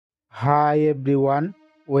Hi everyone,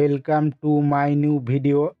 welcome to my new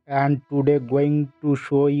video, and today going to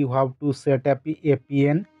show you how to set up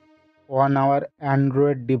APN on our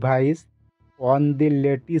Android device on the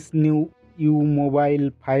latest new U Mobile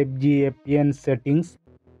 5G APN settings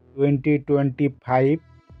 2025,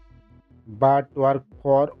 but work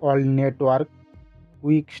for all network.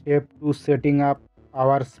 Quick step to setting up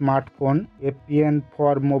our smartphone APN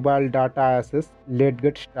for mobile data access. Let's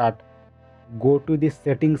get started. Go to the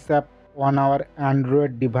settings app on our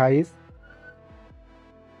Android device.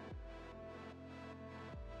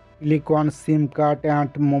 Click on SIM card and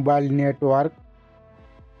mobile network.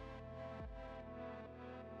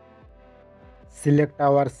 Select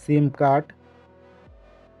our SIM card.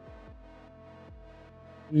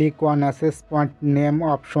 Click on access point name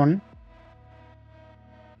option.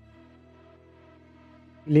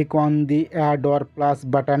 Click on the add or plus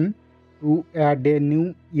button to add a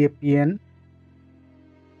new APN.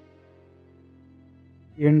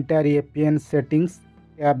 Enter APN settings.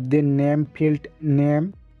 Tap the name field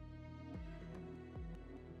name.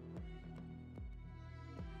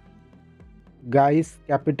 Guys,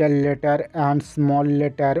 capital letter and small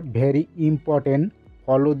letter very important.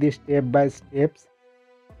 Follow the step by steps.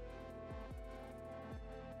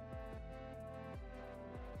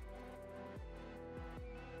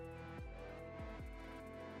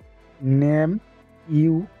 Name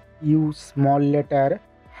U small letter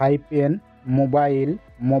hyphen mobile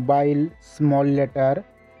small letter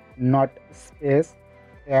not space.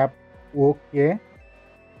 Tap OK.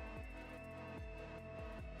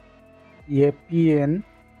 APN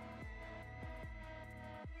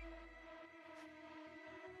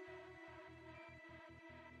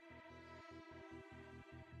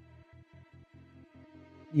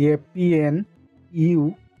APN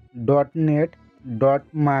u.net.my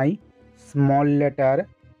small letter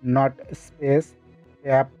not space.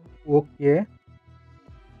 Tap OK.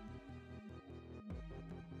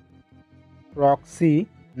 Proxy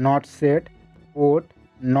not set. Port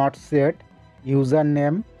not set.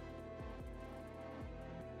 Username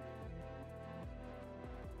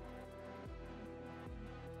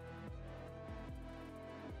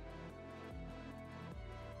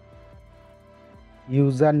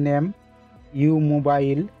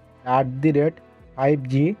umobile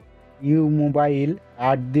 @5G umobile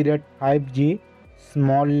 @5G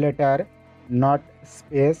small letter not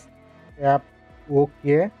space. Tap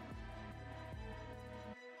OK.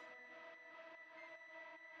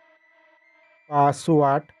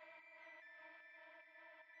 Password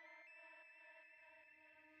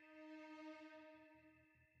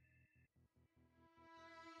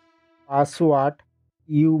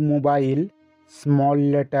umobile small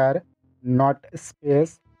letter not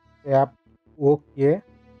space. Tap OK.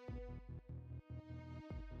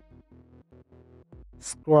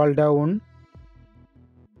 Scroll down.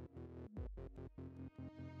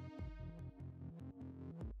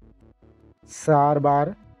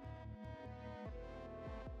 Server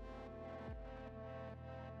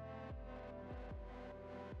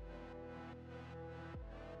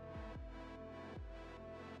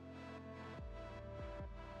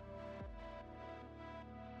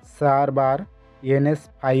server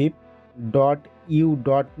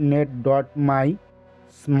ns5.u.net.my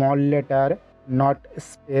small letter not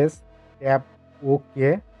space. Tap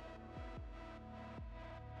OK.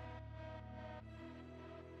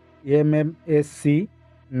 MMSC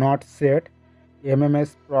not set.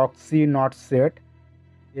 MMS proxy not set.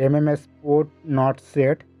 MMS port not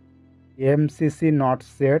set. MCC not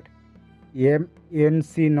set.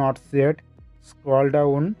 MNC not set. Scroll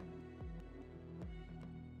down.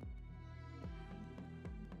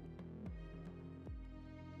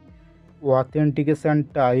 Authentication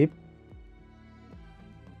type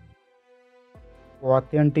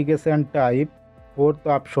fourth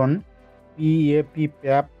option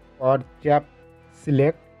PAP or CHAP.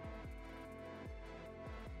 Select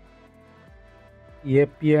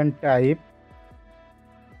APN type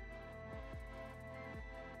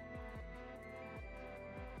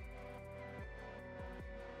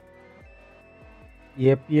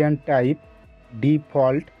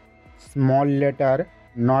default small letter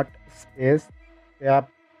not space. Tap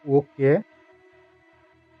OK.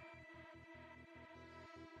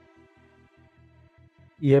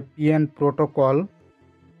 APN protocol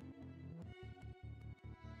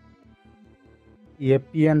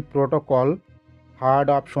third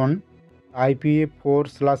option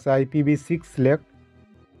IPv4/IPv6. Select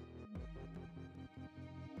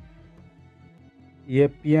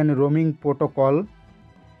APN roaming protocol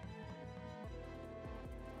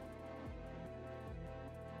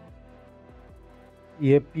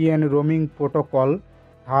APN roaming protocol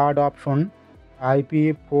Third option,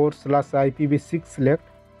 IPv4/IPv6 select.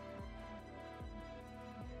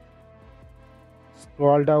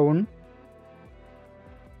 Scroll down,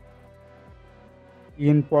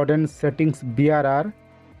 important settings BRR,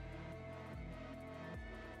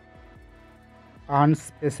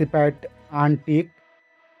 unspecified untick,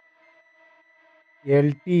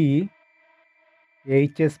 LTE,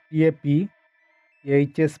 HSPAP,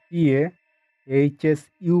 HSPA,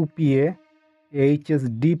 HSUPA,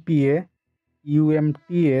 HSDPA,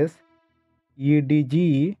 UMTS,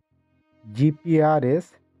 EDGE,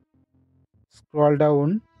 GPRS. Scroll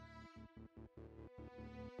down,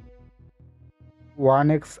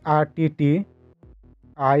 1xRTT,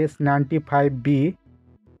 IS95B,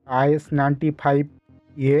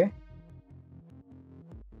 IS95A,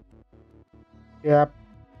 tap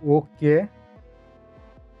OK,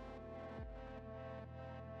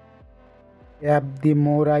 tap the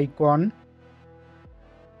more icon,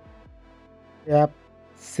 tap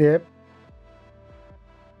Save.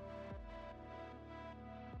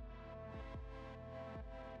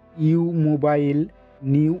 U Mobile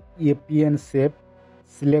New APN Save.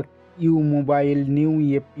 Select U Mobile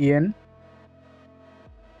New APN.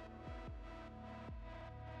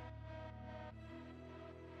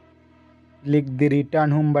 Click the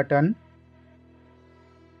Return Home button.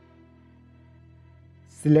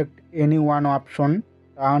 Select any one option.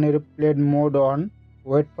 Turn airplane mode on.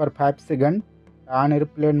 Wait for 5 seconds. Turn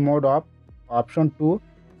airplane mode off. Option 2.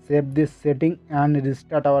 Save this setting and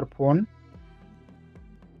restart our phone.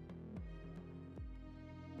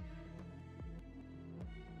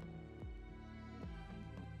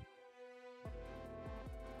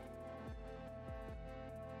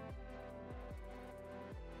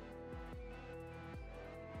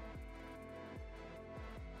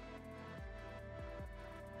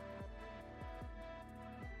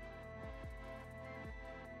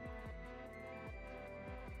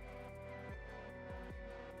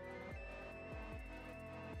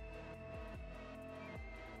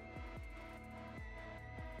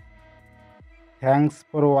 Thanks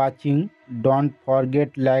for watching. Don't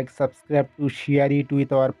forget like, subscribe to share it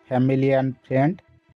with our family and friend.